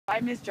I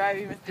miss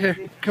driving with Here,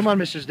 Daisy. come on,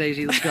 Mrs.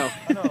 Daisy, let's go.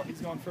 I know,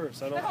 he's going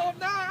first. I don't. No, I'm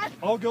not.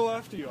 I'll go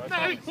after you. I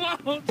No, you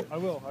promise. won't. I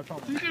will. I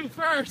promise. You do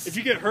first. If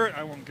you get hurt,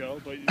 I won't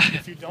go. But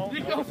if you don't,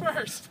 You I go will.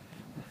 first.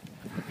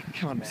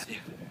 Come on, Matthew.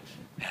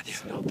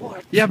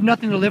 Snowboard. You have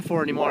nothing to live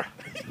for anymore.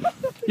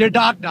 Your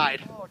dog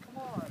died. Oh,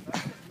 come on.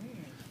 That's just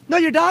mean. No,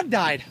 your dog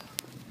died.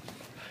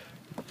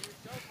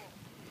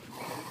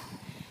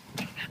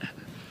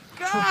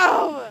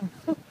 Go!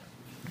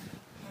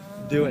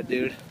 Do it,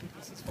 dude.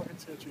 This is fucking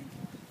sketchy.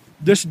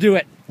 Just do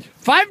it.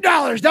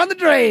 $5 down the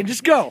drain.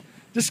 Just go.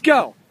 Just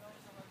go.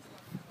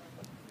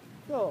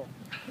 Go.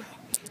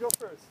 You go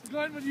first. Go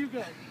ahead when you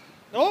go.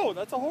 No,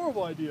 that's a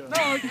horrible idea. No,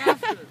 like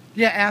after.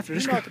 Yeah, after.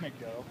 You're Just not go. gonna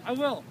go. I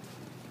will.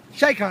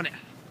 Shake on it.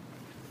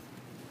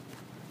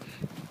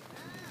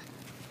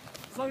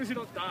 As long as you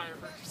don't die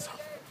or hurt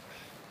yourself.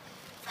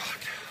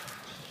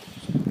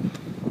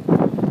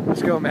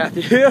 Let's go,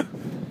 Matthew.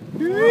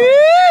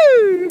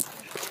 Woo!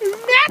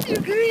 Matthew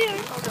Greer.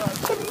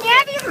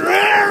 Matthew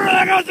Greer.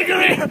 There goes the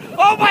Greer.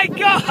 Oh my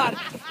God.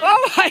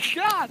 Oh my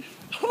God.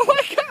 Oh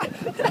my God.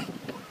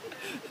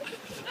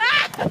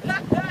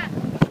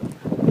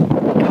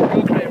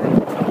 Go, Kramer.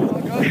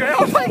 Go, Kramer.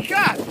 Oh my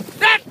God.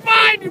 That's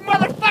mine, you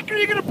motherfucker.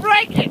 You're gonna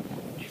break it.